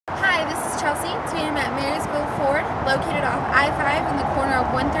Today I'm at Marysville Ford, located off I-5 in the corner of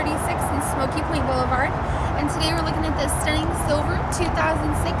 136 and Smoky Point Boulevard. And today we're looking at this stunning silver 2006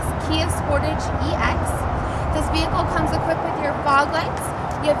 Kia Sportage EX. This vehicle comes equipped with your fog lights.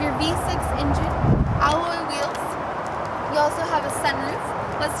 You have your V6 engine, alloy wheels. You also have a sunroof.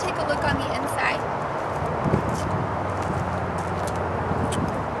 Let's take a look on the inside.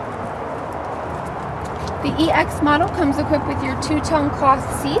 The EX model comes equipped with your two-tone cloth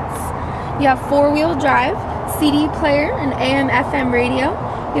seats. You have four-wheel drive, CD player, and AM/FM radio.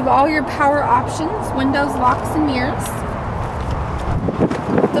 You have all your power options, windows, locks, and mirrors.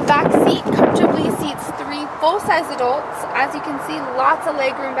 The back seat comfortably seats 3 full-size adults. As you can see, lots of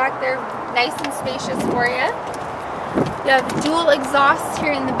legroom back there, nice and spacious for you. You have dual exhaust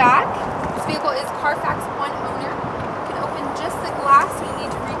here in the back. This vehicle is Carfax one owner. You can open just the glass when you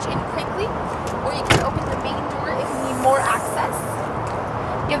need to reach in quickly, or you can open the main door if you need more access.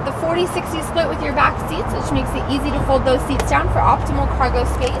 You have the 40-60 split with your back seats, which makes it easy to fold those seats down for optimal cargo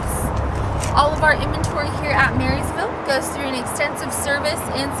space. All of our inventory here at Marysville goes through an extensive service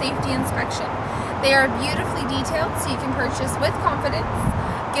and safety inspection. They are beautifully detailed, so you can purchase with confidence.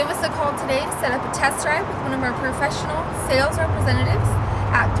 Give us a call today to set up a test drive with one of our professional sales representatives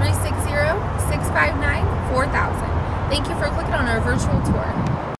at 360-659-4000. Thank you for clicking on our virtual tour.